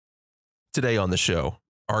Today on the show,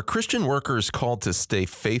 are Christian workers called to stay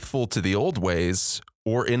faithful to the old ways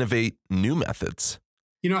or innovate new methods?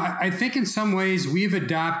 I think in some ways we've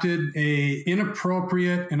adopted a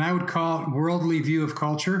inappropriate and I would call it worldly view of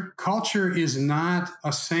culture. Culture is not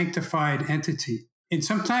a sanctified entity. And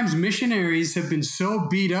sometimes missionaries have been so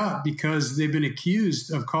beat up because they've been accused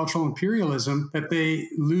of cultural imperialism that they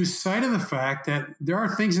lose sight of the fact that there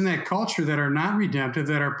are things in that culture that are not redemptive,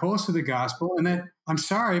 that are opposed to the gospel, and that, I'm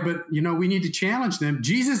sorry, but, we need to challenge them.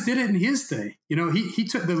 Jesus did it in his day. He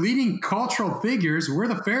took the leading cultural figures were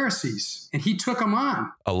the Pharisees, and he took them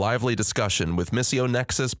on. A lively discussion with Missio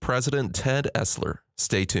Nexus President Ted Esler.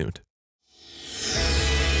 Stay tuned.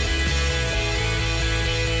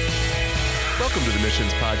 Welcome to the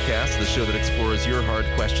Missions Podcast, the show that explores your hard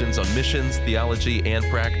questions on missions, theology, and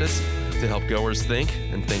practice to help goers think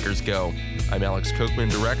and thinkers go. I'm Alex Kochman,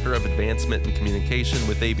 Director of Advancement and Communication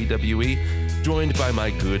with ABWE, joined by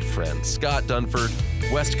my good friend Scott Dunford,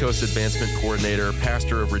 West Coast Advancement Coordinator,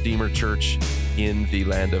 pastor of Redeemer Church in the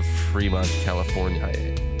land of Fremont, California.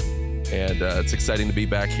 And it's exciting to be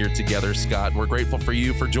back here together, Scott. We're grateful for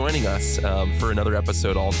you for joining us for another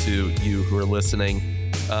episode, all to you who are listening.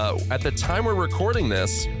 At the time we're recording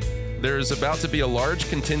this, there's about to be a large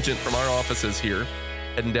contingent from our offices here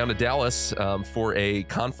heading down to Dallas for a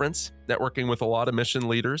conference, networking with a lot of mission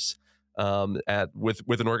leaders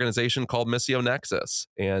with an organization called Missio Nexus.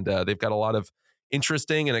 And they've got a lot of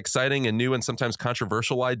interesting and exciting and new and sometimes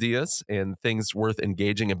controversial ideas and things worth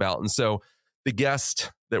engaging about. And so the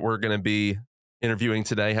guest that we're going to be interviewing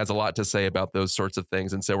today has a lot to say about those sorts of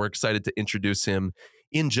things. And so we're excited to introduce him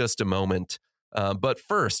in just a moment. But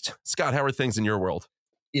first, Scott, how are things in your world?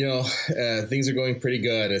 Things are going pretty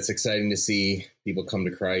good. It's exciting to see people come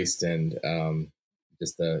to Christ and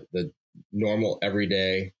just the normal,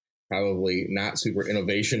 everyday, probably not super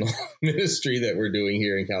innovational ministry that we're doing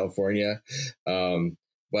here in California.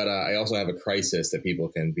 But I also have a crisis that people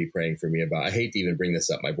can be praying for me about. I hate to even bring this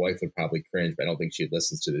up. My wife would probably cringe, but I don't think she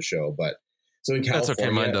listens to the show. But so in California, that's okay.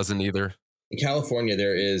 Mine doesn't either. In California,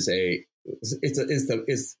 there is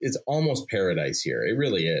it's almost paradise here. It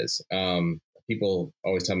really is. People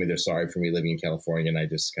always tell me they're sorry for me living in California, and I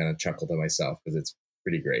just kind of chuckle to myself because it's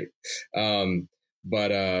pretty great. But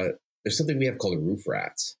there's something we have called roof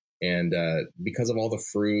rats, and because of all the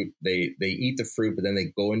fruit, they eat the fruit, but then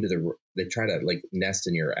they go into they try to like nest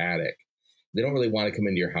in your attic. They don't really want to come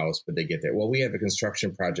into your house, but they get there. Well, we have a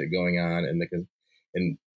construction project going on, and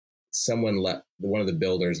one of the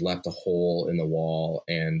builders left a hole in the wall,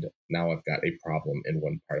 and now I've got a problem in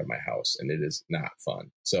one part of my house, and it is not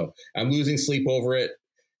fun. So I'm losing sleep over it,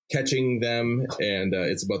 catching them, and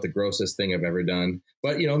it's about the grossest thing I've ever done.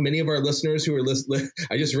 But many of our listeners who are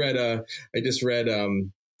I just read a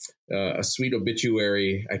sweet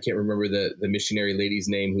obituary. I can't remember the missionary lady's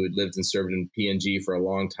name who had lived and served in PNG for a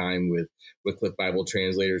long time with Wycliffe Bible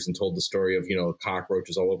translators, and told the story of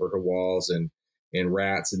cockroaches all over her walls and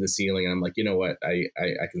rats in the ceiling. And I'm like, you know what? I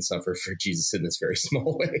can suffer for Jesus in this very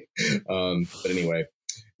small way. But anyway,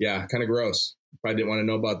 yeah, kind of gross. Probably didn't want to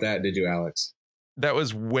know about that, did you, Alex? That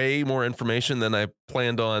was way more information than I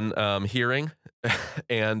planned on hearing.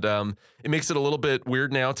 And it makes it a little bit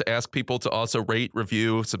weird now to ask people to also rate,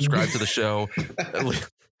 review, subscribe to the show,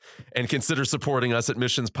 and consider supporting us at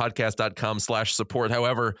missionspodcast.com/support.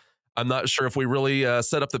 However, I'm not sure if we really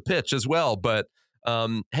set up the pitch as well, but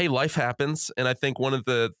hey, life happens. And I think one of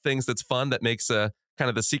the things that's fun that makes kind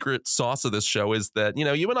of the secret sauce of this show is that,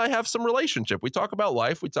 you and I have some relationship. We talk about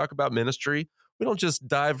life. We talk about ministry. We don't just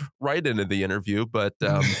dive right into the interview, but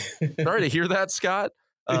sorry to hear that, Scott.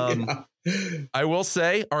 Yeah. I will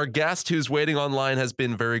say our guest who's waiting online has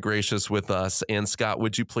been very gracious with us. And Scott,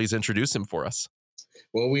 would you please introduce him for us?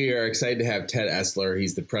 Well, we are excited to have Ted Esler.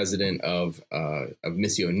 He's the president of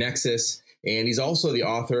Missio Nexus. And he's also the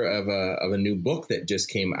author of a new book that just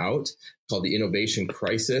came out called The Innovation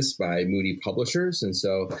Crisis by Moody Publishers. And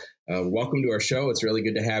so welcome to our show. It's really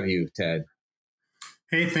good to have you, Ted.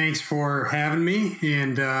 Hey, thanks for having me.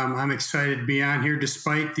 And I'm excited to be on here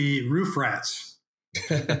despite the roof rats.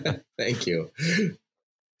 Thank you.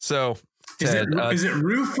 So, Ted, is it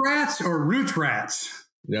roof rats or root rats?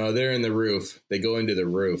 No, they're in the roof. They go into the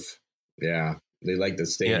roof. Yeah, they like to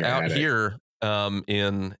stay in your out attic. Here.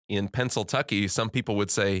 In Pennsylvania, some people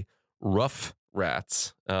would say rough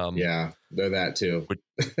rats. Yeah, they're that too.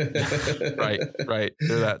 Right.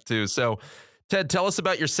 They're that too. So, Ted, tell us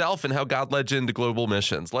about yourself and how God led you into global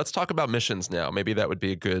missions. Let's talk about missions now. Maybe that would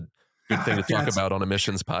be a good thing to talk about on a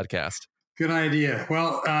missions podcast. Good idea.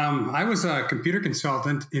 Well, I was a computer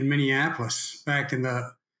consultant in Minneapolis back in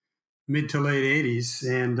the mid to late 80s.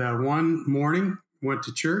 And one morning went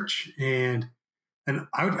to church and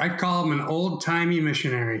I'd call him an old-timey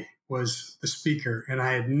missionary, was the speaker. And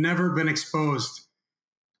I had never been exposed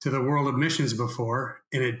to the world of missions before.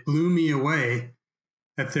 And it blew me away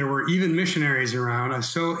that there were even missionaries around. I was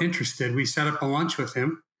so interested. We set up a lunch with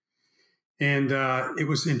him, and it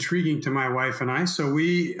was intriguing to my wife and I. So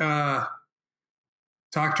we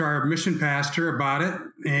talked to our mission pastor about it.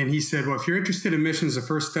 And he said, well, if you're interested in missions, the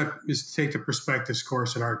first step is to take the Perspectives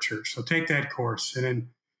course at our church. So take that course. And in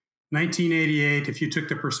 1988, if you took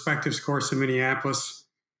the Perspectives course in Minneapolis,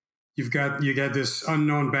 you got this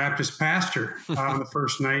unknown Baptist pastor on the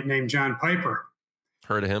first night named John Piper.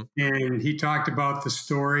 Heard of him. And he talked about the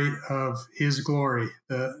story of his glory,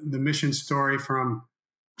 the mission story from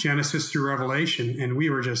Genesis through Revelation. And we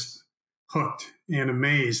were just hooked and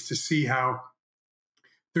amazed to see how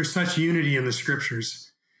there's such unity in the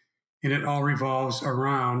scriptures. And it all revolves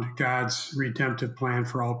around God's redemptive plan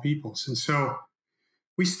for all peoples. And so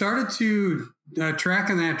we started to track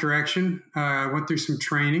in that direction, went through some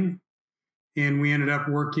training, and we ended up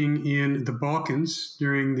working in the Balkans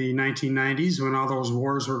during the 1990s when all those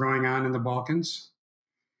wars were going on in the Balkans.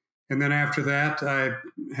 And then after that, I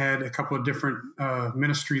had a couple of different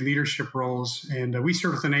ministry leadership roles, and we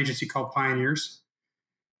served with an agency called Pioneers.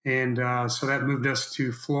 And so that moved us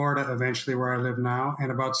to Florida eventually, where I live now.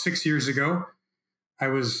 And about 6 years ago, I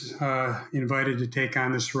was invited to take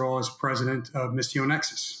on this role as president of Missio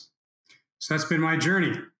Nexus. So that's been my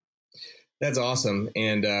journey. That's awesome.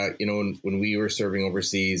 And, when we were serving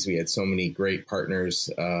overseas, we had so many great partners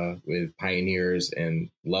with Pioneers and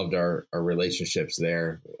loved our relationships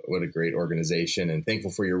there. What a great organization, and thankful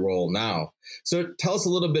for your role now. So tell us a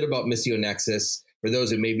little bit about Missio Nexus. For those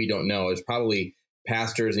who maybe don't know, there's probably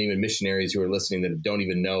pastors and even missionaries who are listening that don't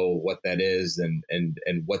even know what that is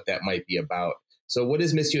and what that might be about. So what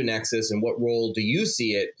is Missio Nexus, and what role do you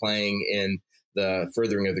see it playing in the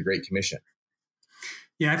furthering of the Great Commission?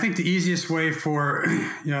 Yeah, I think the easiest way for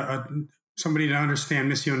somebody to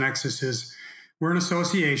understand Missio Nexus is we're an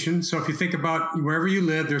association. So if you think about wherever you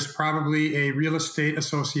live, there's probably a real estate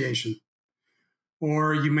association.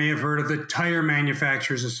 Or you may have heard of the Tire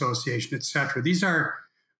Manufacturers Association, et cetera. These are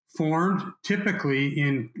formed typically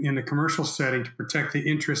in a commercial setting to protect the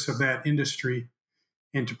interests of that industry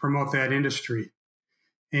and to promote that industry.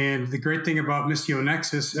 And the great thing about Missio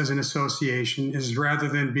Nexus as an association is rather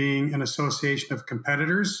than being an association of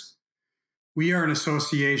competitors, we are an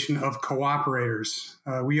association of cooperators.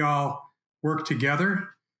 We all work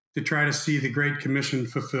together to try to see the Great Commission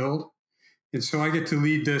fulfilled. And so I get to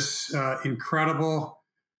lead this incredible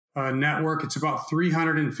network. It's about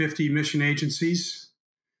 350 mission agencies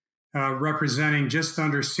representing just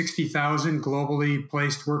under 60,000 globally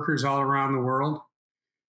placed workers all around the world.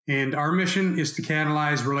 And our mission is to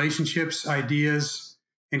catalyze relationships, ideas,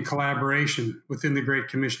 and collaboration within the Great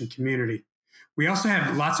Commission community. We also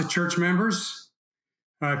have lots of church members.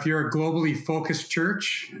 If you're a globally focused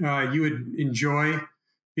church, you would enjoy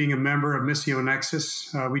being a member of Missio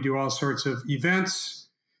Nexus. We do all sorts of events,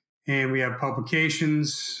 and we have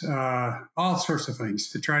publications, all sorts of things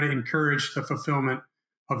to try to encourage the fulfillment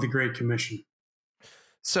of the Great Commission.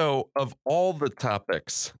 So of all the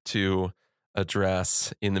topics to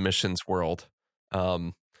address in the missions world,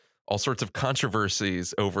 all sorts of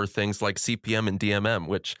controversies over things like CPM and DMM,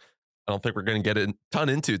 which I don't think we're going to get a ton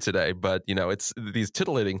into today, but it's these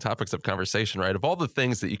titillating topics of conversation, right? Of all the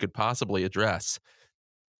things that you could possibly address,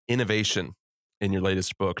 innovation in your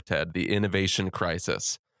latest book, Ted, The Innovation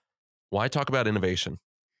Crisis. Why talk about innovation?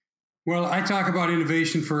 Well, I talk about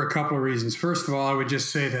innovation for a couple of reasons. First of all, I would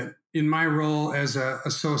just say that in my role as an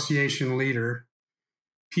association leader,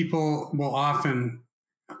 people will often,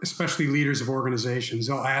 especially leaders of organizations,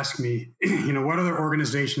 they'll ask me, what other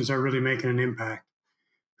organizations are really making an impact?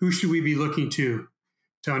 Who should we be looking to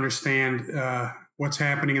understand what's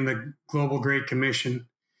happening in the global Great Commission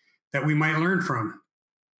that we might learn from?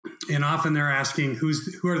 And often they're asking,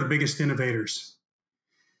 who are the biggest innovators?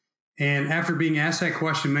 And after being asked that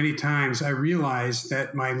question many times, I realized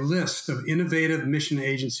that my list of innovative mission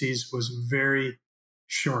agencies was very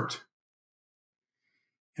short.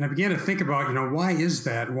 And I began to think about, why is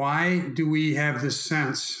that? Why do we have this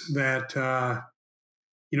sense that,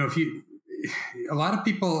 a lot of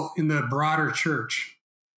people in the broader church,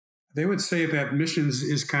 they would say that missions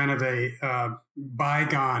is kind of a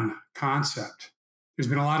bygone concept. There's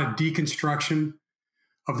been a lot of deconstruction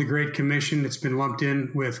of the Great Commission. It's been lumped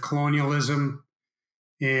in with colonialism.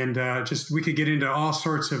 And we could get into all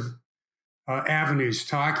sorts of avenues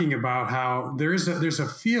talking about how there's a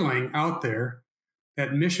feeling out there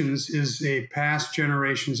that missions is a past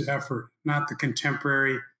generation's effort, not the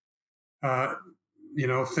contemporary,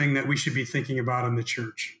 thing that we should be thinking about in the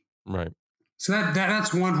church. Right. So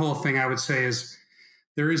that's one whole thing I would say is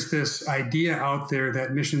there is this idea out there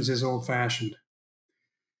that missions is old-fashioned.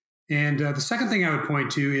 And the second thing I would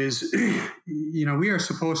point to is, we are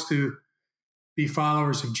supposed to be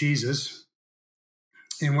followers of Jesus.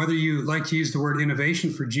 And whether you like to use the word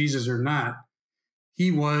innovation for Jesus or not,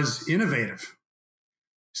 he was innovative.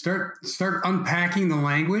 Start unpacking the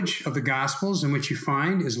language of the Gospels, and what you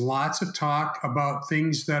find is lots of talk about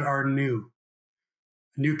things that are new.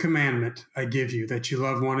 A new commandment I give you, that you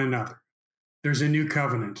love one another. There's a new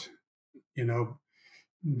covenant.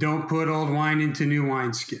 Don't put old wine into new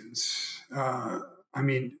wineskins.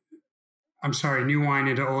 New wine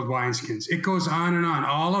into old wineskins. It goes on and on.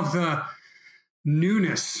 All of the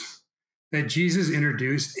newness that Jesus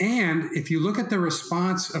introduced. And if you look at the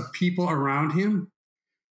response of people around him,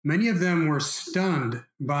 many of them were stunned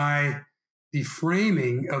by the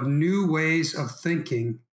framing of new ways of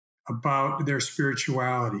thinking about their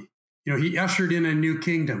spirituality. He ushered in a new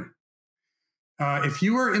kingdom. If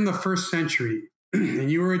you were in the first century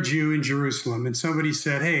and you were a Jew in Jerusalem and somebody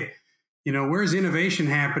said, hey, where's innovation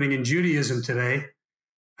happening in Judaism today?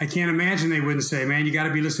 I can't imagine they wouldn't say, man, you got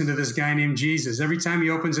to be listening to this guy named Jesus. Every time he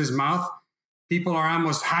opens his mouth, people are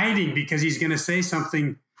almost hiding because he's going to say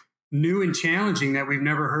something new and challenging that we've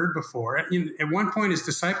never heard before. At one point, his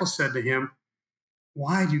disciples said to him,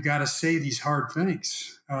 why do you got to say these hard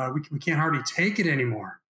things? We can't hardly take it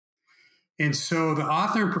anymore. And so the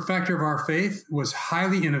author and perfecter of our faith was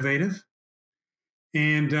highly innovative.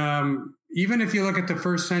 And even if you look at the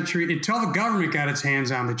first century, until the government got its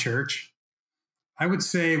hands on the church, I would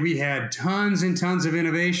say we had tons and tons of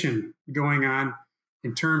innovation going on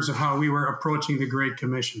in terms of how we were approaching the Great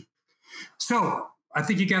Commission. So I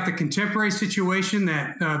think you got the contemporary situation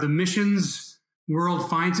that the missions world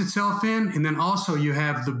finds itself in. And then also you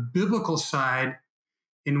have the biblical side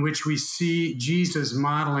in which we see Jesus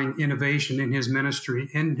modeling innovation in his ministry.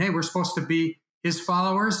 And hey, we're supposed to be his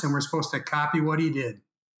followers and we're supposed to copy what he did.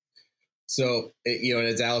 So, and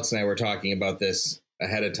as Alex and I were talking about this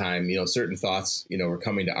ahead of time, certain thoughts, were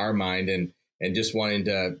coming to our mind and just wanting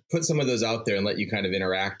to put some of those out there and let you kind of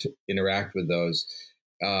interact with those.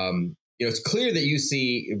 It's clear that you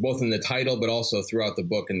see both in the title, but also throughout the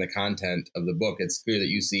book and the content of the book, it's clear that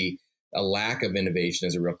you see a lack of innovation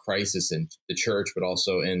as a real crisis in the church, but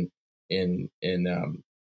also in the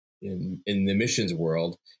missions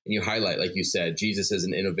world. And you highlight, like you said, Jesus as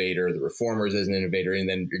an innovator, the reformers as an innovator, and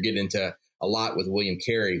then you're getting into a lot with William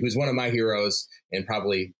Carey, who's one of my heroes, and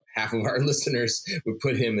probably half of our listeners would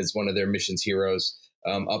put him as one of their missions heroes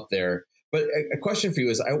up there. But a question for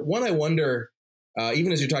you is, I wonder,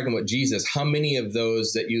 even as you're talking about Jesus, how many of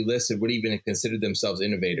those that you listed would even consider themselves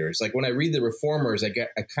innovators? Like when I read the reformers, I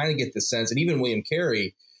kind of get the sense, and even William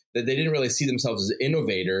Carey, that they didn't really see themselves as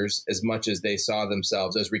innovators as much as they saw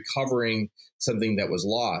themselves as recovering something that was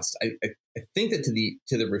lost. I think that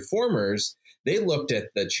to the reformers, they looked at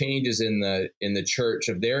the changes in the church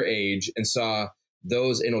of their age and saw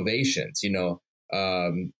those innovations,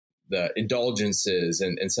 the indulgences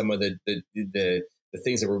and some of the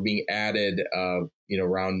things that were being added,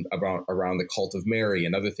 around the cult of Mary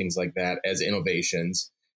and other things like that as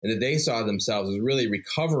innovations, and that they saw themselves as really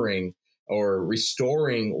recovering or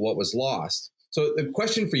restoring what was lost. So the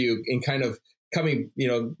question for you, in kind of coming,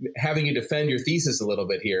 having you defend your thesis a little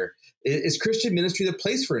bit here, is Christian ministry the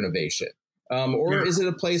place for innovation? Or is it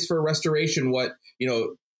a place for restoration?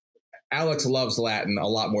 Alex loves Latin a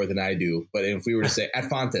lot more than I do, but if we were to say ad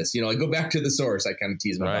fontes, I go back to the source. I kind of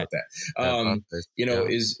tease him about that.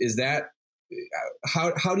 Is that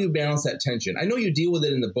how do you balance that tension? I know you deal with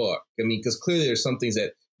it in the book. I mean, because clearly there's some things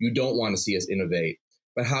that you don't want to see us innovate,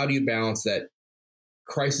 but how do you balance that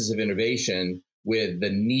crisis of innovation with the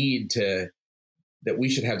need that we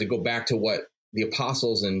should have to go back to what the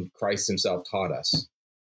apostles and Christ himself taught us?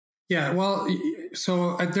 Yeah, well,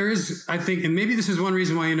 so there is, I think, and maybe this is one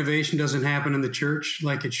reason why innovation doesn't happen in the church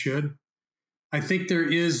like it should. I think there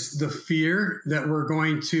is the fear that we're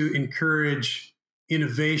going to encourage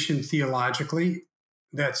innovation theologically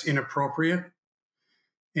that's inappropriate.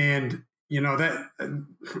 And, that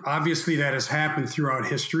obviously that has happened throughout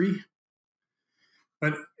history.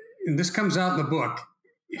 But and this comes out in the book.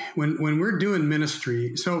 When we're doing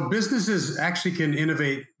ministry, so businesses actually can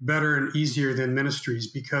innovate better and easier than ministries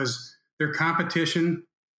because their competition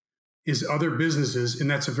is other businesses, and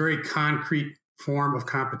that's a very concrete form of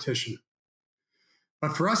competition.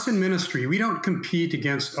 But for us in ministry, we don't compete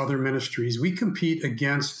against other ministries. We compete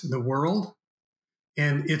against the world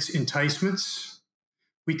and its enticements.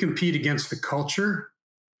 We compete against the culture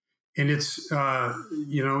and its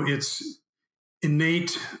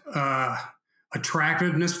innate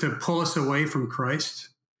attractiveness to pull us away from Christ.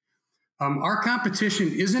 Our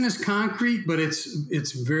competition isn't as concrete, but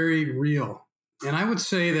it's very real. And I would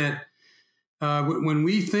say that when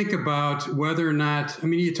we think about whether or not, I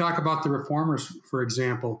mean, you talk about the reformers, for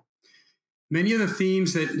example, many of the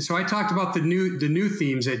themes so I talked about the new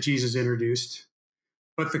themes that Jesus introduced,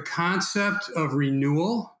 but the concept of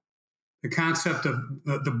renewal, the concept of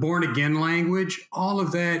the born again language, all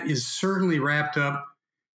of that is certainly wrapped up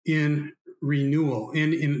in renewal,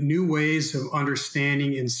 in new ways of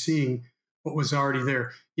understanding and seeing what was already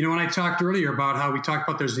there. You know, when I talked earlier about how we talked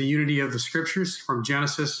about there's the unity of the scriptures from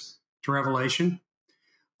Genesis to Revelation,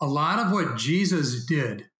 a lot of what Jesus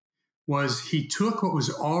did was he took what was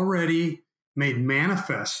already made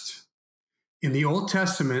manifest in the Old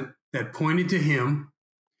Testament that pointed to him,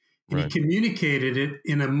 and Right. he communicated it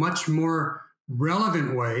in a much more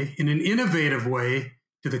relevant way, in an innovative way,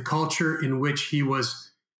 to the culture in which he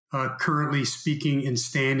was currently speaking and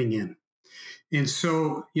standing in. And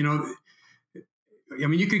so, you know, I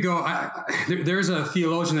mean, you could go, there's a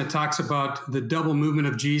theologian that talks about the double movement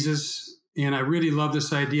of Jesus. And I really love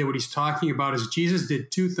this idea. What he's talking about is Jesus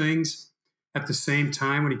did two things at the same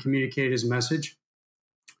time when he communicated his message.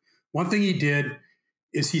 One thing he did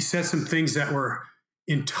is he said some things that were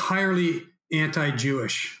entirely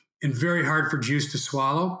anti-Jewish and very hard for Jews to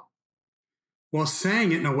swallow, while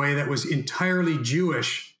saying it in a way that was entirely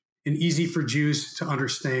Jewish and easy for Jews to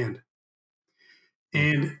understand.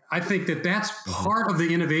 And I think that that's part of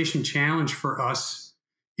the innovation challenge for us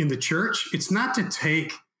in the church. It's not to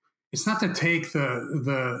take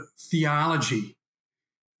the theology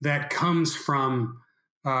that comes from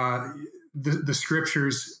the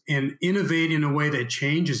scriptures and innovate in a way that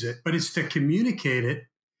changes it, but it's to communicate it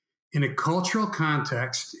in a cultural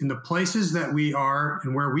context in the places that we are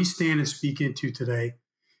and where we stand and speak into today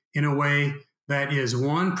in a way that is,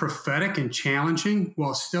 one, prophetic and challenging,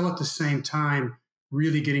 while still at the same time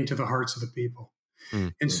really getting to the hearts of the people. Mm-hmm.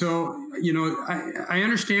 And so, you know, I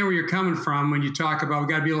understand where you're coming from when you talk about we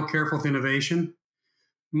got to be a little careful with innovation.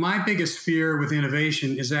 My biggest fear with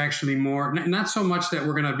innovation is actually more, not so much that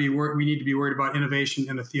we need to be worried about innovation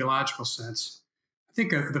in a theological sense. I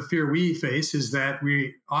think the fear we face is that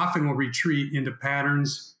we often will retreat into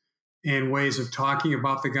patterns and ways of talking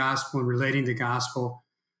about the gospel and relating the gospel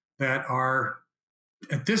that are,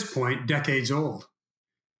 at this point, decades old.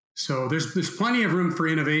 So there's plenty of room for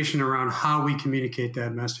innovation around how we communicate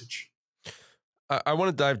that message. I want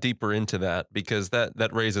to dive deeper into that because that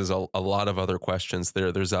raises a lot of other questions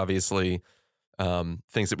there. There's obviously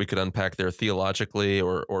things that we could unpack there theologically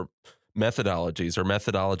or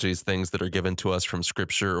methodologies, things that are given to us from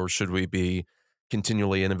Scripture, or should we be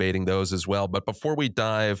continually innovating those as well? But before we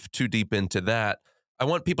dive too deep into that, I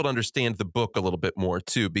want people to understand the book a little bit more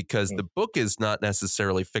too, because the book is not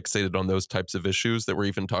necessarily fixated on those types of issues that we're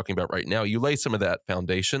even talking about right now. You lay some of that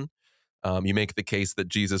foundation. You make the case that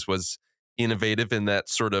Jesus was innovative in that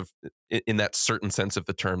certain sense of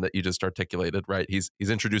the term that you just articulated, right? He's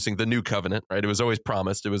introducing the new covenant, right? It was always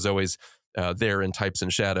promised. It was always there in types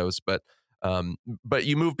and shadows, but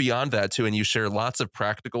you move beyond that too, and you share lots of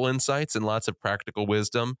practical insights and lots of practical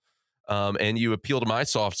wisdom. And you appeal to my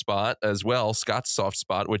soft spot as well, Scott's soft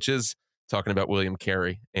spot, which is talking about William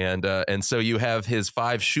Carey. And so you have his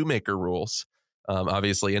 5 shoemaker rules,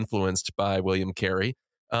 obviously influenced by William Carey.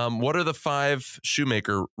 What are the 5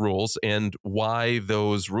 shoemaker rules and why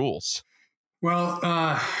those rules? Well,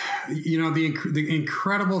 you know, the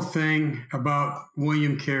incredible thing about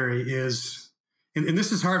William Carey is, and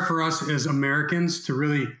this is hard for us as Americans to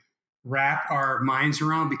really wrap our minds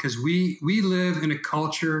around, because we live in a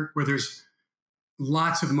culture where there's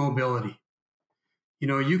lots of mobility. You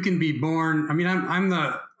know, you can be born. I mean,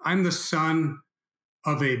 I'm the son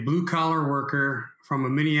of a blue collar worker from a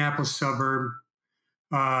Minneapolis suburb.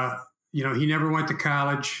 You know, he never went to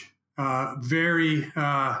college. Very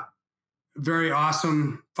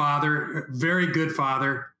awesome father, very good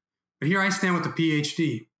father. But here I stand with a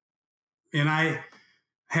PhD, and I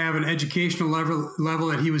have an educational level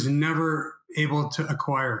that he was never able to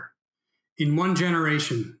acquire. In one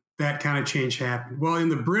generation, that kind of change happened. Well, in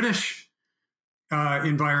the British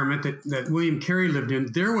environment that William Carey lived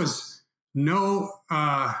in, there was no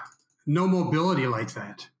mobility like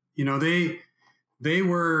that. You know, they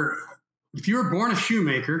were, if you were born a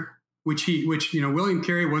shoemaker, which you know, William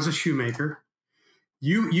Carey was a shoemaker,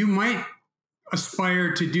 you might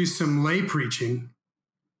aspire to do some lay preaching.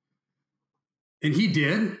 And he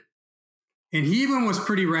did. And he even was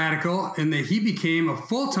pretty radical in that he became a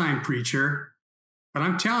full-time preacher. But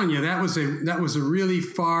I'm telling you, that was a really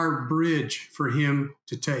far bridge for him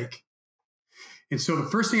to take. And so the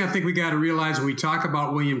first thing I think we got to realize when we talk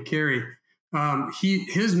about William Carey,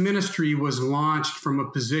 his ministry was launched from a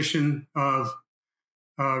position of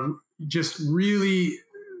just really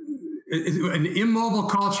an immobile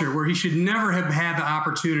culture where he should never have had the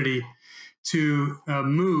opportunity to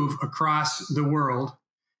move across the world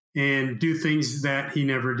and do things that he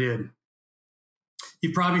never did.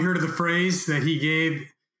 You've probably heard of the phrase that he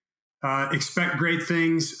gave, expect great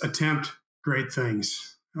things, attempt great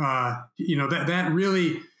things. That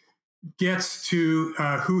really gets to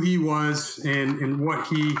who he was and what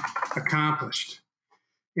he accomplished.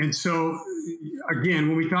 And so, again,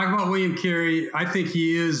 when we talk about William Carey, I think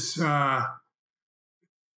he is,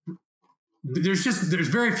 there's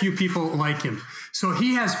very few people like him. So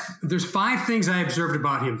there's 5 things I observed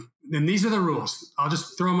about him. And these are the rules. I'll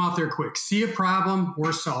just throw them out there quick. See a problem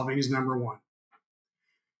worth solving is number 1.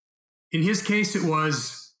 In his case, it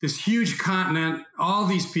was this huge continent, all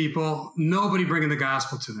these people, nobody bringing the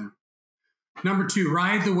gospel to them. Number 2,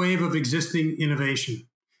 ride the wave of existing innovation.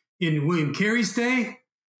 In William Carey's day,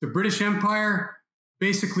 the British Empire,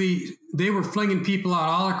 basically, they were flinging people out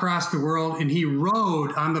all across the world, and he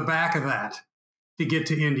rode on the back of that to get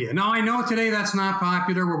to India. Now, I know today that's not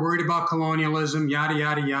popular. We're worried about colonialism, yada,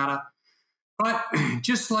 yada, yada. But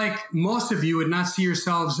just like most of you would not see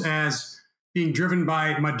yourselves as being driven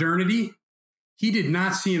by modernity, he did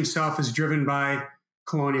not see himself as driven by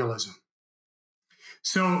colonialism.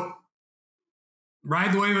 So,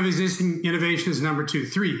 ride the wave of existing innovation is number 2.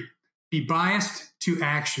 3, be biased to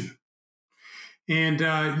action. And,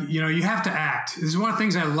 you have to act. This is one of the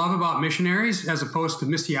things I love about missionaries as opposed to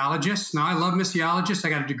missiologists. Now, I love missiologists. I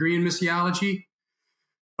got a degree in missiology.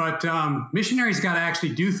 But missionaries got to actually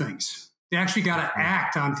do things. They actually got to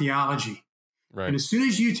act on theology. Right. And as soon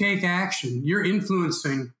as you take action, you're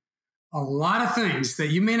influencing a lot of things that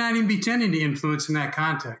you may not even be tending to influence in that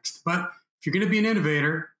context. But if you're going to be an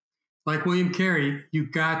innovator, like William Carey,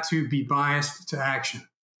 you've got to be biased to action.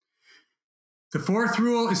 The 4th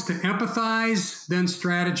rule is to empathize, then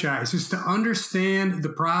strategize. It's to understand the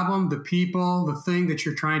problem, the people, the thing that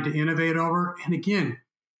you're trying to innovate over. And again,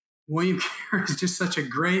 William Carey is just such a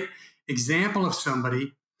great example of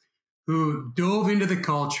somebody who dove into the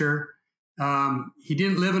culture. He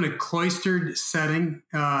didn't live in a cloistered setting.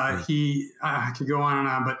 I could go on and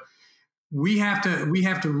on, but we have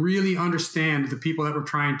to really understand the people that we're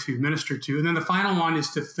trying to minister to. And then the final one is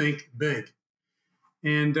to think big.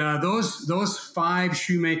 And those 5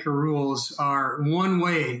 shoemaker rules are one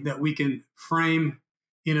way that we can frame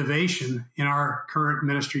innovation in our current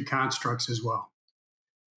ministry constructs as well.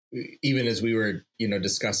 Even as we were,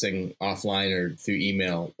 discussing offline or through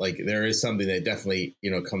email, like there is something that definitely,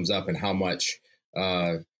 comes up, and how much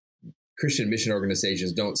Christian mission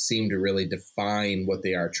organizations don't seem to really define what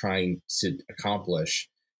they are trying to accomplish.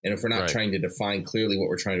 And if we're not trying to define clearly what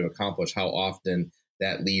we're trying to accomplish, how often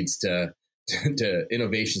that leads to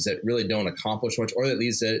innovations that really don't accomplish much, or that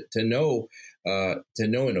leads to no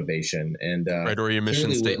innovation. And or your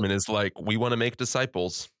mission statement is like, we want to make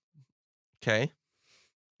disciples. Okay.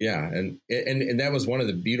 Yeah, and that was one of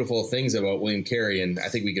the beautiful things about William Carey, and I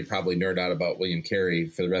think we could probably nerd out about William Carey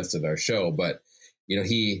for the rest of our show. But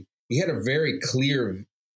he had a very clear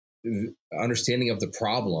understanding of the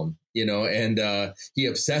problem, and he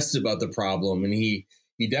obsessed about the problem, and he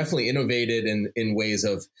definitely innovated in ways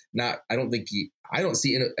of not. I don't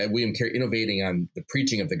see William Carey innovating on the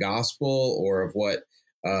preaching of the gospel or of what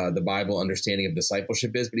the Bible understanding of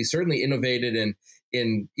discipleship is, but he certainly innovated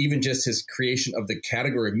in even just his creation of the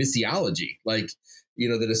category of missiology, like,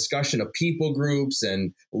 the discussion of people groups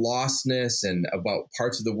and lostness and about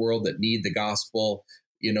parts of the world that need the gospel,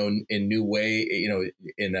 in new way,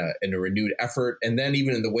 in a renewed effort. And then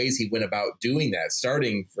even in the ways he went about doing that,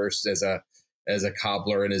 starting first as a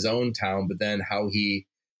cobbler in his own town, but then how he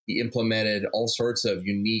implemented all sorts of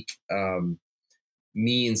unique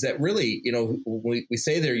means that really, we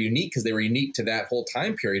say they're unique because they were unique to that whole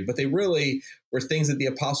time period, but they really were things that the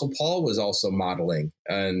Apostle Paul was also modeling.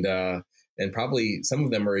 And probably some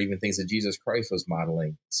of them are even things that Jesus Christ was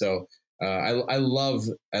modeling. So I love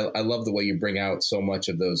the way you bring out so much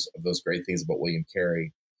of those great things about William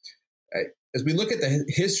Carey. As we look at the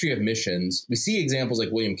history of missions, we see examples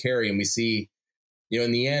like William Carey, and we see,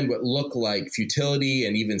 in the end, what looked like futility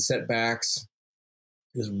and even setbacks.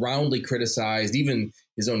 He was roundly criticized. Even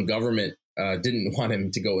his own government didn't want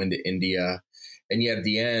him to go into India. And yet at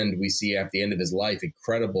the end, we see at the end of his life,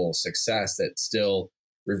 incredible success that's still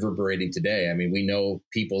reverberating today. I mean, we know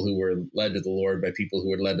people who were led to the Lord by people who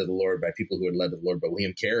were led to the Lord by people who were led to the Lord by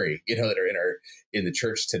William Carey, that are in the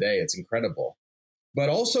church today. It's incredible. But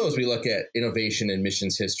also, as we look at innovation in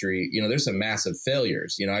missions history, there's some massive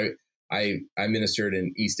failures. I ministered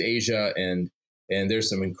in East Asia, and And there's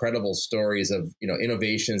some incredible stories of,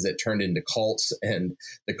 innovations that turned into cults, and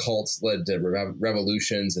the cults led to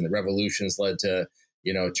revolutions, and the revolutions led to,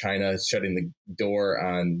 China shutting the door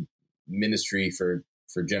on ministry for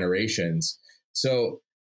generations. So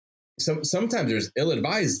sometimes there's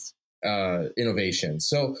ill-advised innovation.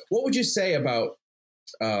 So what would you say about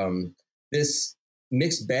this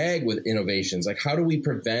mixed bag with innovations? Like, how do we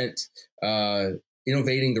prevent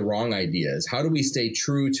innovating the wrong ideas? How do we stay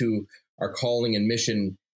true to our calling and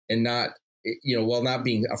mission, and not, while not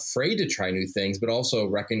being afraid to try new things, but also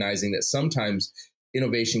recognizing that sometimes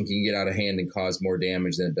innovation can get out of hand and cause more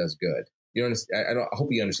damage than it does good? You understand? I hope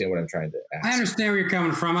you understand what I'm trying to ask. I understand where you're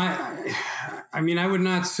coming from. I mean, I would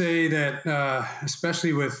not say that,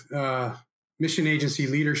 especially with mission agency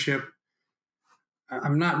leadership,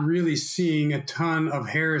 I'm not really seeing a ton of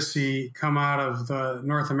heresy come out of the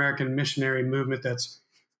North American missionary movement that's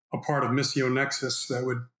a part of Missio Nexus that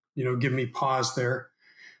would, give me pause there.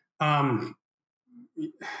 I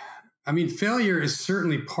mean, failure is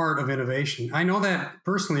certainly part of innovation. I know that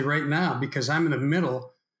personally right now because I'm in the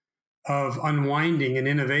middle of unwinding an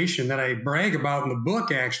innovation that I brag about in the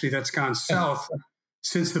book, actually, that's gone south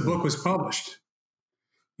since the book was published.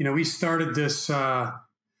 We started this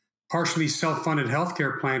partially self-funded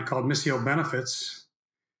healthcare plan called Missio Benefits.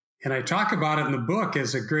 And I talk about it in the book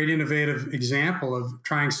as a great innovative example of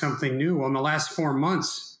trying something new. Well, in the last 4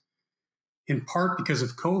 months, in part because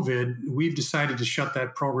of COVID, we've decided to shut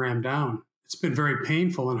that program down. It's been very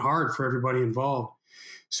painful and hard for everybody involved.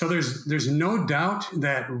 So there's no doubt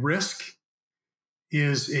that risk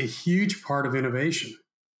is a huge part of innovation.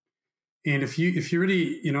 And if you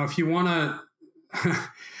really, if you want to,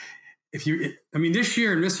 this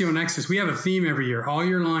year in Missio Nexus, we have a theme every year. All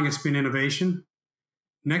year long, it's been innovation.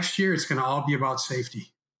 Next year, it's going to all be about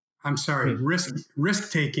safety. I'm sorry,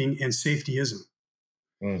 risk taking and safetyism.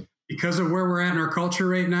 Because of where we're at in our culture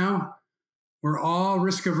right now, we're all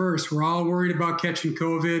risk averse. We're all worried about catching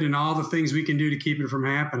COVID and all the things we can do to keep it from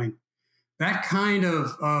happening. That kind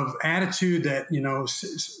of attitude that,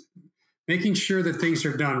 making sure that things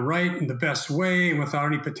are done right in the best way and without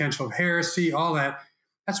any potential of heresy, all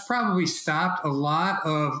that's probably stopped a lot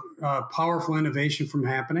of powerful innovation from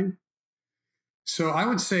happening. So I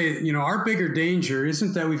would say, our bigger danger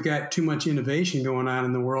isn't that we've got too much innovation going on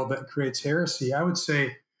in the world that creates heresy. I would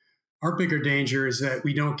say our bigger danger is that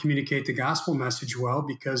we don't communicate the gospel message well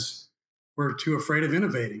because we're too afraid of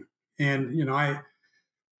innovating. And,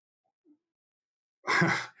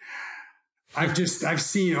 I've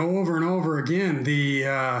seen over and over again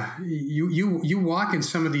you walk in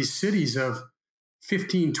some of these cities of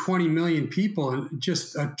 15, 20 million people and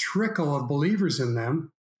just a trickle of believers in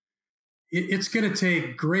them. It's going to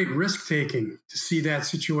take great risk taking to see that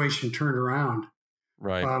situation turned around.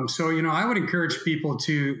 Right. So, I would encourage people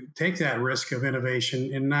to take that risk of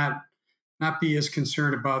innovation and not be as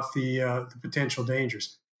concerned about the potential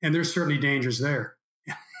dangers. And there's certainly dangers there.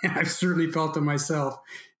 And I've certainly felt them myself,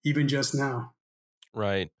 even just now.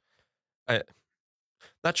 Right.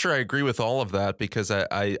 Not sure I agree with all of that because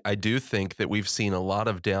I do think that we've seen a lot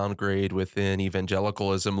of downgrade within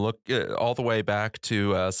evangelicalism. Look all the way back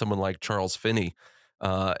to someone like Charles Finney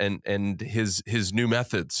and his new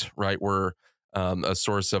methods, right, were a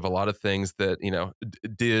source of a lot of things that,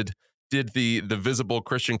 did the visible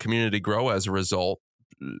Christian community grow as a result,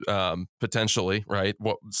 potentially, right?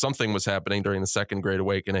 Something was happening during the Second Great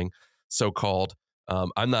Awakening, so-called.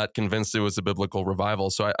 I'm not convinced it was a biblical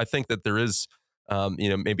revival. So I think that there is,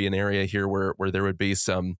 maybe an area here where there would be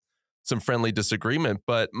some friendly disagreement.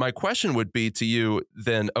 But my question would be to you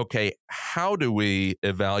then, okay, how do we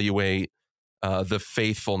evaluate the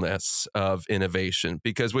faithfulness of innovation?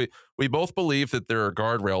 Because we both believe that there are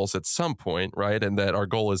guardrails at some point, right? And that our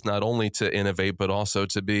goal is not only to innovate, but also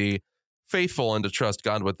to be faithful and to trust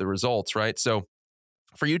God with the results, right? So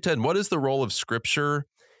for you, Ted, what is the role of Scripture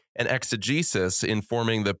and exegesis in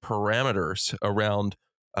forming the parameters around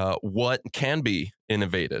what can be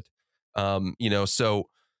innovated?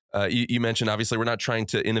 You mentioned, obviously, we're not trying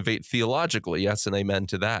to innovate theologically. Yes, and amen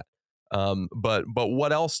to that. But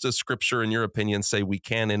what else does Scripture, in your opinion, say we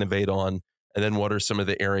can innovate on? And then what are some of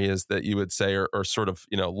the areas that you would say are sort of,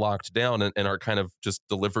 locked down and are kind of just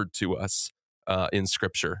delivered to us in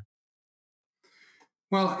Scripture?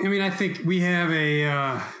 Well, I think we have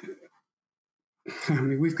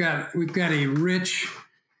we've got a rich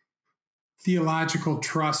theological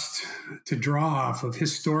trust to draw off of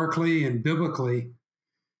historically and biblically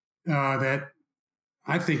that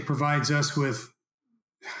I think provides us with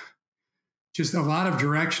just a lot of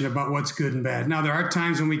direction about what's good and bad. Now, there are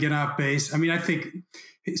times when we get off base.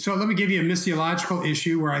 So let me give you a missiological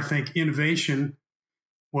issue where I think innovation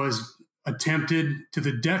was attempted to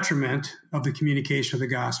the detriment of the communication of the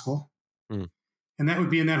gospel. Mm. And that would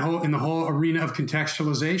be in the whole arena of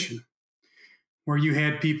contextualization, where you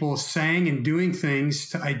had people saying and doing things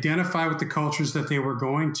to identify with the cultures that they were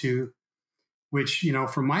going to, which,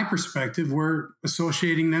 from my perspective, were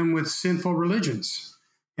associating them with sinful religions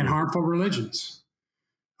and harmful religions.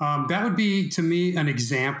 That would be, to me, an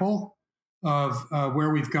example of where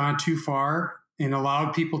we've gone too far and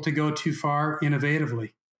allowed people to go too far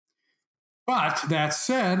innovatively. But that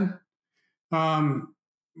said, be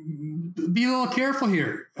a little careful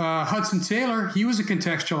here. Hudson Taylor, he was a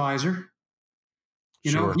contextualizer.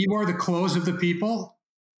 Sure. He wore the clothes of the people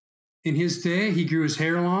in his day. He grew his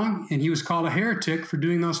hair long, and he was called a heretic for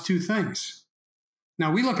doing those two things.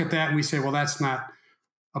 Now, we look at that and we say, well, that's not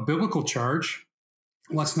a biblical charge.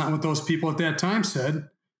 Well, that's not what those people at that time said.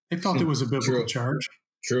 They felt it was a biblical charge.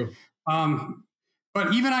 True.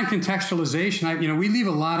 But even on contextualization, we leave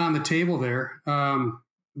a lot on the table there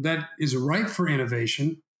that is ripe for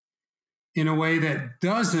innovation in a way that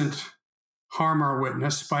doesn't harm our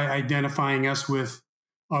witness by identifying us with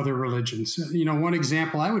other religions. One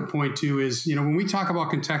example I would point to is, when we talk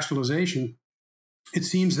about contextualization, it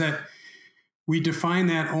seems that we define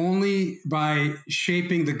that only by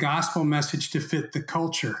shaping the gospel message to fit the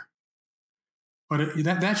culture. But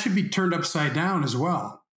that should be turned upside down as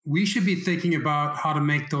well. We should be thinking about how to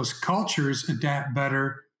make those cultures adapt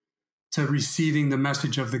better to receiving the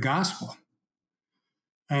message of the gospel.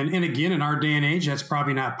 And again, in our day and age, that's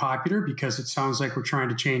probably not popular because it sounds like we're trying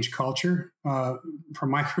to change culture. From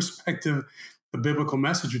my perspective, the biblical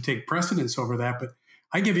message would take precedence over that. But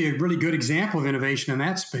I give you a really good example of innovation in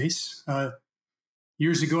that space.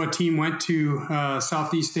 Years ago, a team went to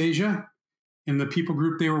Southeast Asia, and the people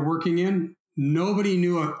group they were working in, nobody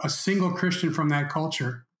knew a single Christian from that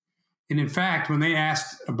culture. And in fact, when they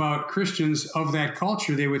asked about Christians of that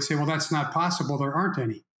culture, they would say, well, that's not possible. There aren't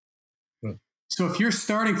any. So if you're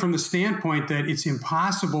starting from the standpoint that it's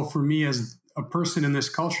impossible for me as a person in this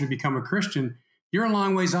culture to become a Christian, you're a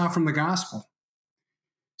long ways off from the gospel.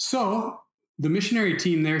 So the missionary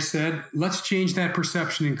team there said, let's change that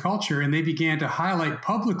perception in culture. And they began to highlight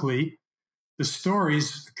publicly the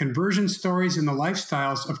stories, the conversion stories and the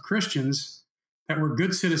lifestyles of Christians that were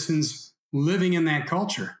good citizens living in that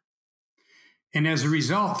culture. And as a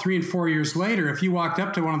result, 3 and 4 years later, if you walked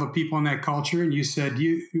up to one of the people in that culture and you said,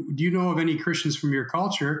 do you know of any Christians from your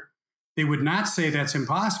culture? They would not say that's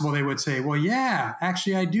impossible. They would say, well, yeah,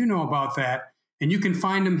 actually, I do know about that. And you can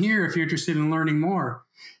find them here if you're interested in learning more.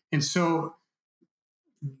 And so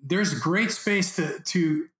there's great space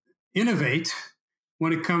to innovate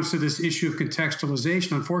when it comes to this issue of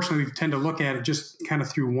contextualization. Unfortunately, we tend to look at it just kind of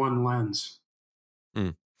through one lens.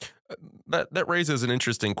 Mm. That raises an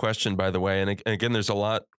interesting question, by the way. And again, there's a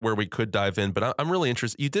lot where we could dive in, but I'm really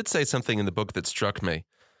interested. You did say something in the book that struck me.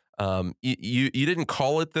 You didn't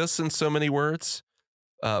call it this in so many words,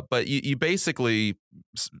 but you basically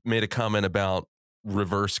made a comment about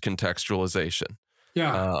reverse contextualization.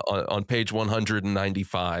 Yeah. On page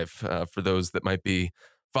 195, for those that might be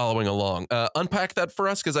following along. Unpack that for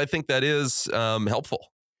us, because I think that is helpful.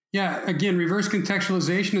 Yeah. Again, reverse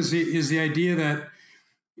contextualization is the idea that,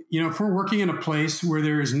 if we're working in a place where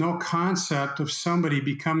there is no concept of somebody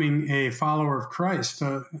becoming a follower of Christ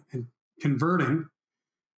and converting,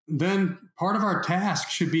 then part of our task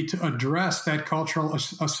should be to address that cultural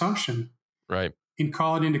assumption, right, and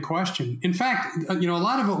call it into question. In fact, a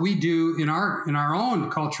lot of what we do in our own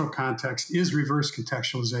cultural context is reverse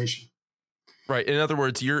contextualization. Right. In other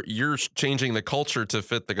words, you're changing the culture to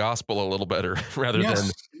fit the gospel a little better rather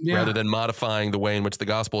than modifying the way in which the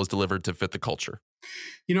gospel is delivered to fit the culture.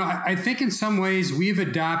 I think in some ways we've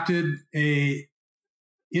adopted a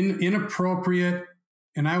inappropriate,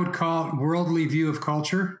 and I would call it worldly view of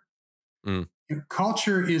culture. Mm.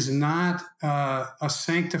 Culture is not a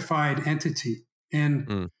sanctified entity.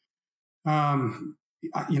 And,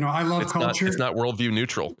 I love culture. It's not worldview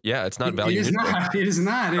neutral. Yeah, it's not value neutral. It is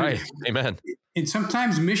not. Right. Amen. And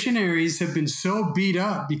sometimes missionaries have been so beat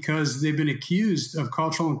up because they've been accused of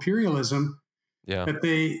cultural imperialism that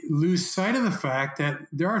they lose sight of the fact that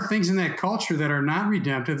there are things in that culture that are not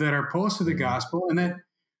redemptive, that are opposed to the gospel, and that,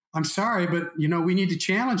 I'm sorry, but, we need to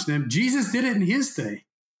challenge them. Jesus did it in his day.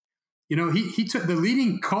 He took the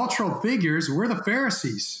leading cultural figures were the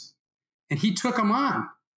Pharisees, and he took them on.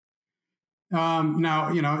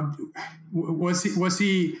 Now, was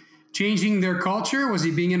he changing their culture? Was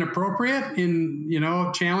he being inappropriate in,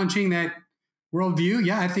 challenging that worldview?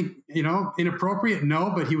 Yeah, I think, inappropriate,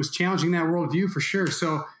 no, but he was challenging that worldview for sure.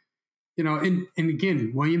 So, and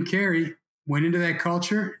again, William Carey went into that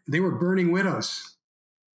culture. They were burning widows.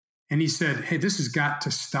 And he said, hey, this has got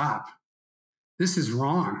to stop. this is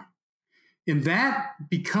wrong. And that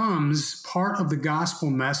becomes part of the gospel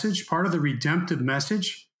message, part of the redemptive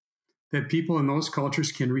message that people in those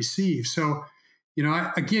cultures can receive. So,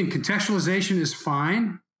 again, contextualization is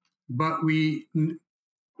fine, but we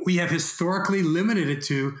have historically limited it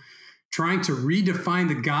to trying to redefine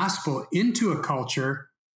the gospel into a culture,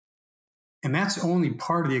 and that's only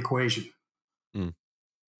part of the equation. Mm.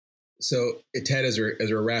 So, Ted, as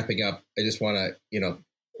we're wrapping up, I just want to,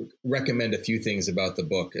 recommend a few things about the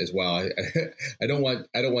book as well. I don't want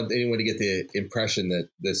anyone to get the impression that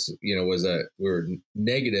this, we're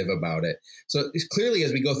negative about it. So clearly,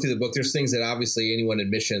 as we go through the book, there's things that obviously anyone in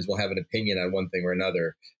missions will have an opinion on one thing or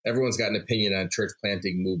another. Everyone's got an opinion on church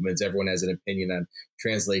planting movements. Everyone has an opinion on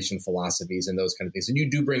translation philosophies and those kind of things. And you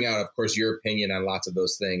do bring out, of course, your opinion on lots of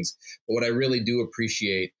those things. But what I really do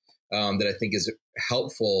appreciate that I think is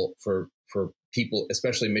helpful for people,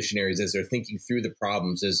 especially missionaries, as they're thinking through the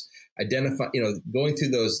problems, is going through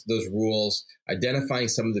those rules, identifying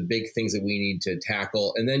some of the big things that we need to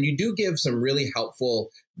tackle. And then you do give some really helpful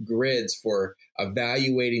grids for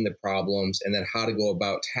evaluating the problems and then how to go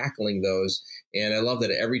about tackling those. And I love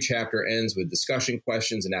that every chapter ends with discussion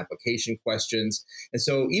questions and application questions. And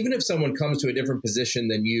so even if someone comes to a different position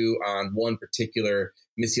than you on one particular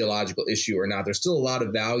missiological issue or not, there's still a lot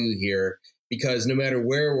of value here, because no matter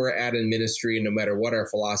where we're at in ministry and no matter what our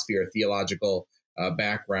philosophy or theological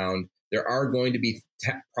background, there are going to be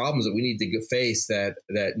problems that we need to face that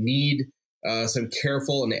need some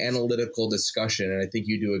careful and analytical discussion. And I think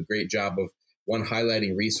you do a great job of, one,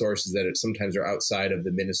 highlighting resources that sometimes are outside of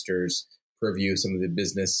the minister's purview, some of the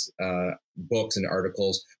business books and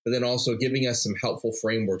articles, but then also giving us some helpful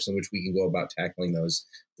frameworks in which we can go about tackling those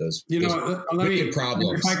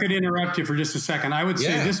problems. If I could interrupt you for just a second, I would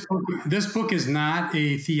say this book is not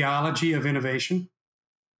a theology of innovation.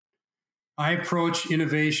 I approach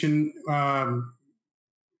innovation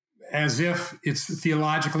as if it's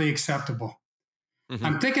theologically acceptable. Mm-hmm.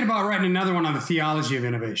 I'm thinking about writing another one on the theology of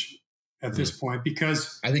innovation at this point,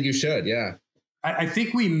 because I think you should. Yeah, I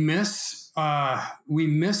think we miss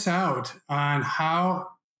out on how.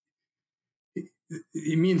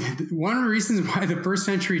 I mean, one of the reasons why the first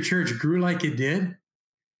century church grew like it did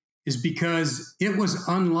is because it was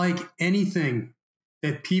unlike anything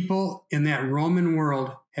that people in that Roman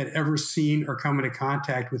world had ever seen or come into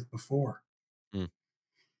contact with before. Mm.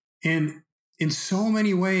 And in so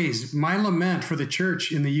many ways, my lament for the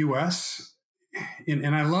church in the U.S.,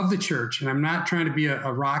 and I love the church, and I'm not trying to be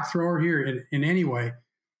a rock thrower here in any way,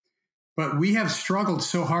 but we have struggled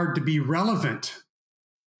so hard to be relevant.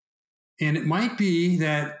 And it might be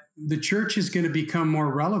that the church is going to become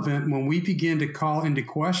more relevant when we begin to call into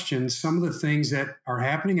question some of the things that are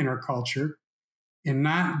happening in our culture, and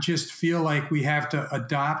not just feel like we have to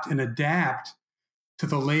adopt and adapt to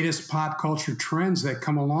the latest pop culture trends that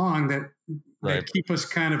come along that keep us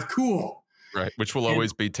kind of cool. Right, which will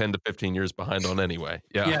always be 10 to 15 years behind on anyway.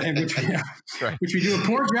 Yeah, and which we do a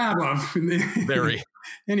poor job of. Very.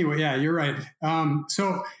 Anyway, yeah, you're right.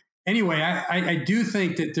 So anyway, I do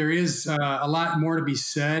think that there is a lot more to be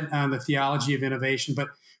said on the theology of innovation. But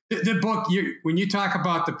the book, when you talk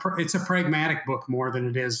about it's a pragmatic book more than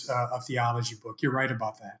it is a theology book. You're right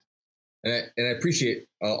about that. And I appreciate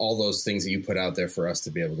all those things that you put out there for us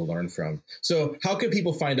to be able to learn from. So how can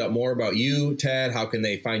people find out more about you, Ted? How can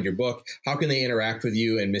they find your book? How can they interact with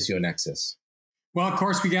you and Missio Nexus? Well, of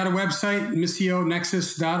course, we got a website,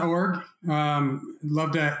 missionexus.org.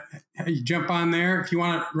 Love to jump on there. If you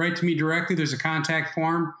want to write to me directly, there's a contact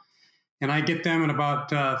form, and I get them in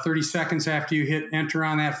about 30 seconds after you hit enter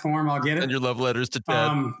on that form. I'll get it. And your love letters to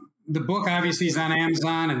Ted. The book obviously is on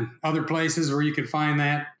Amazon and other places where you can find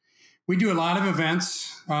that. We do a lot of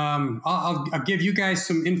events. I'll give you guys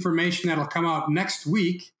some information that'll come out next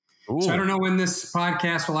week. Ooh. So I don't know when this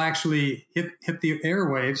podcast will actually hit the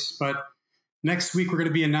airwaves, but next week we're going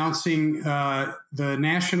to be announcing the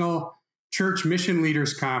National Church Mission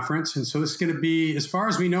Leaders Conference. And so this is going to be, as far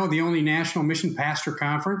as we know, the only national mission pastor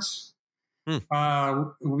conference.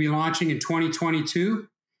 We'll be launching in 2022.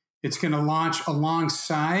 It's going to launch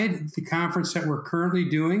alongside the conference that we're currently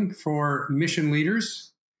doing for mission leaders.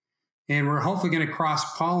 And we're hopefully going to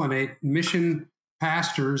cross-pollinate mission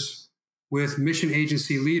pastors with mission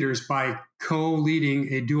agency leaders by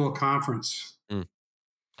co-leading a dual conference.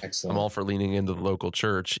 Excellent. I'm all for leaning into the local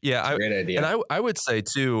church. Yeah, great idea. And I would say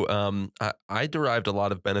too, I derived a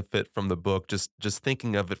lot of benefit from the book, just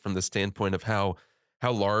thinking of it from the standpoint of how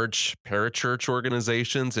large parachurch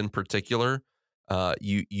organizations in particular,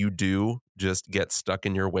 you do just get stuck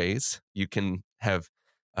in your ways. You can have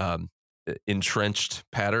entrenched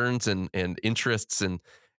patterns and interests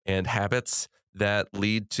and habits that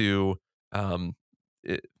lead to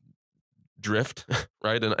drift,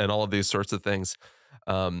 right? And all of these sorts of things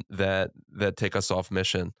that take us off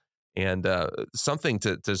mission. And something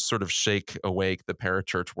to sort of shake awake the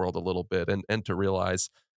parachurch world a little bit and to realize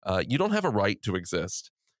you don't have a right to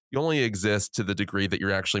exist. You only exist to the degree that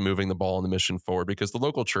you're actually moving the ball on the mission forward, because the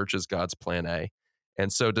local church is God's plan A.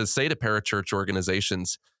 And so to say to parachurch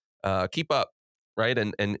organizations, keep up, right?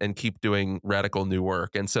 And keep doing radical new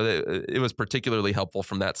work. And so it was particularly helpful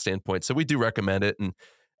from that standpoint. So we do recommend it. And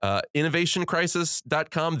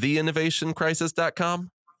innovationcrisis.com,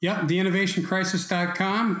 theinnovationcrisis.com. Yep,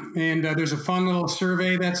 theinnovationcrisis.com. And there's a fun little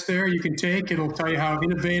survey that's there you can take. It'll tell you how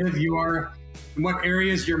innovative you are, in what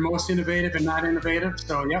areas you're most innovative and not innovative.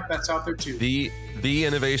 So, yep, that's out there too.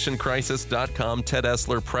 Theinnovationcrisis.com. Ted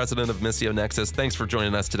Esler, president of Missio Nexus. Thanks for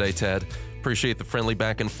joining us today, Ted. Appreciate the friendly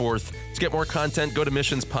back and forth. To get more content, go to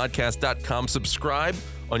missionspodcast.com. Subscribe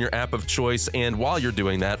on your app of choice. And while you're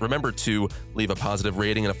doing that, remember to leave a positive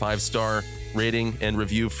rating and a 5-star rating and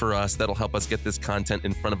review for us. That'll help us get this content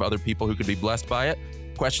in front of other people who could be blessed by it.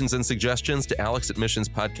 Questions and suggestions to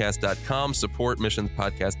alex@missionspodcast.com. Support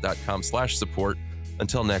missionspodcast.com/support.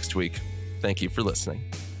 Until next week, thank you for listening.